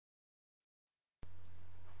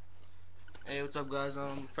Hey, what's up, guys?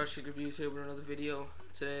 FreshKickReviews here with another video.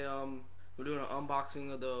 Today, we're doing an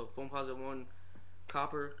unboxing of the Foamposite 1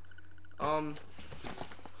 copper.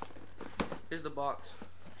 Here's the box.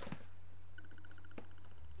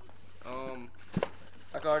 I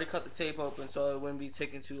could already cut the tape open, so it wouldn't be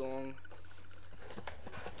taking too long.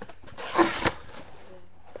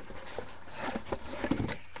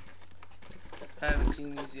 I haven't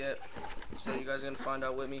seen these yet, so you guys are gonna find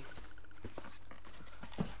out with me.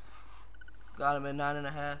 Got them at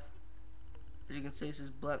 9.5. As you can see, this is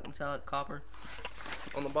black metallic copper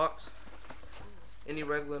on the box. Any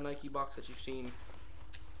regular Nike box that you've seen.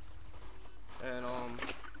 And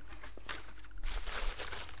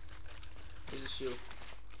here's a shoe.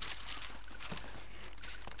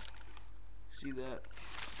 See that?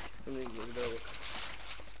 Let me get it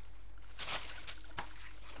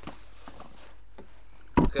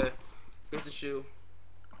over. Okay, here's the shoe.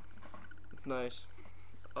 It's nice.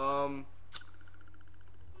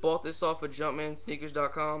 Bought this off of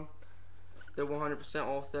JumpmanSneakers.com. They're 100%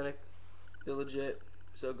 authentic. They're legit.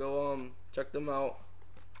 So go check them out.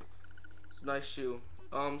 It's a nice shoe.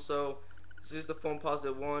 So this is the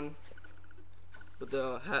Foamposite 1 with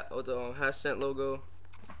the half cent logo.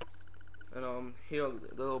 And here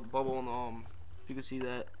the little bubble on if you can see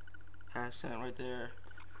that half cent right there.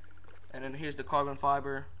 And then here's the carbon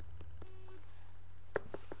fiber.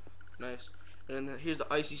 Nice. And then here's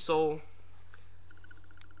the icy sole.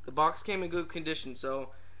 The box came in good condition, so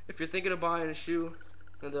if you're thinking of buying a shoe,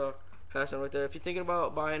 and the half cent right there, if you're thinking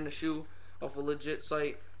about buying a shoe off a legit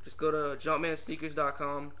site, just go to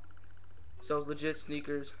JumpmanSneakers.com. Sells legit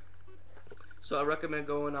sneakers. So I recommend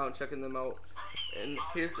going out and checking them out. And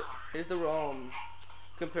here's the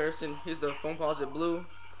comparison. Here's the Foamposite blue,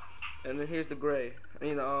 and then here's the gray. I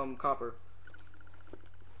mean the copper.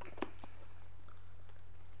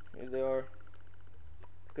 Here they are.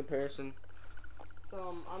 Comparison.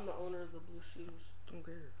 I'm the owner of the blue shoes.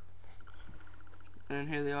 Okay. And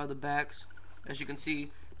here they are, the backs. As you can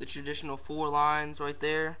see, the traditional 4 lines right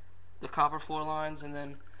there, the copper 4 lines, and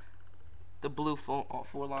then the blue 4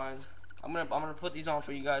 lines. I'm gonna put these on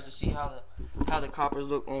for you guys to see how the coppers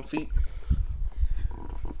look on feet.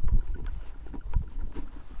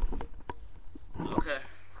 Okay.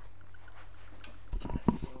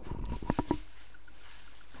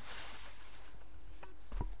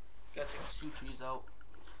 Gotta take the sutures out.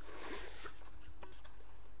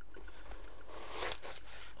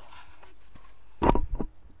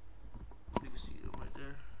 You can see it right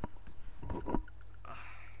there.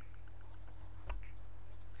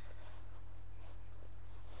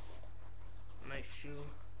 Nice shoe.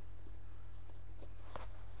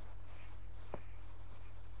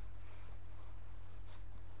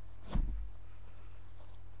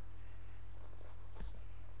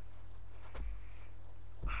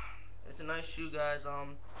 It's a nice shoe, guys.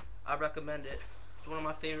 I recommend it. It's one of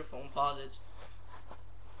my favorite Foamposites.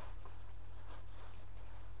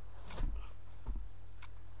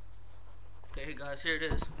 Okay, guys, here it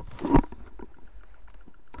is.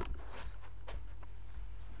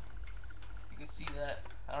 You can see that.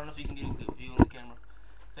 I don't know if you can get a good view on the camera.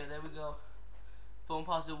 Okay, there we go.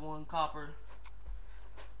 Foamposite 1 copper.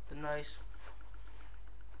 The nice.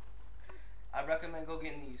 I recommend go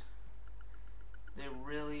getting these. They're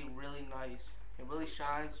really, really nice. It really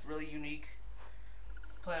shines. It's really unique.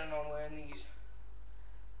 Planning on wearing these.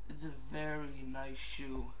 It's a very nice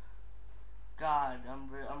shoe. God, I'm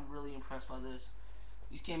really impressed by this.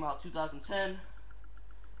 These came out 2010.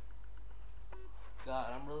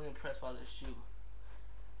 God, I'm really impressed by this shoe.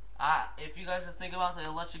 If you guys are thinking about the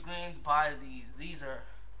electric greens, buy these. These are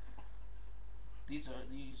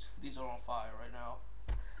on fire right now.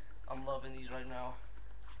 I'm loving these right now.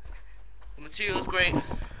 The material is great.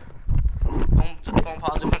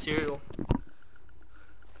 Foamposite material.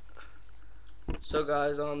 So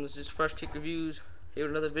guys, this is FreshKickReviews. Here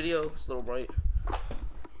with another video. It's a little bright.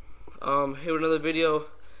 Here with another video.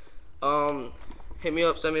 Hit me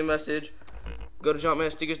up, send me a message. Go to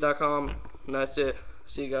JumpmanSneakers.com, and that's it.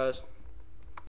 See you guys.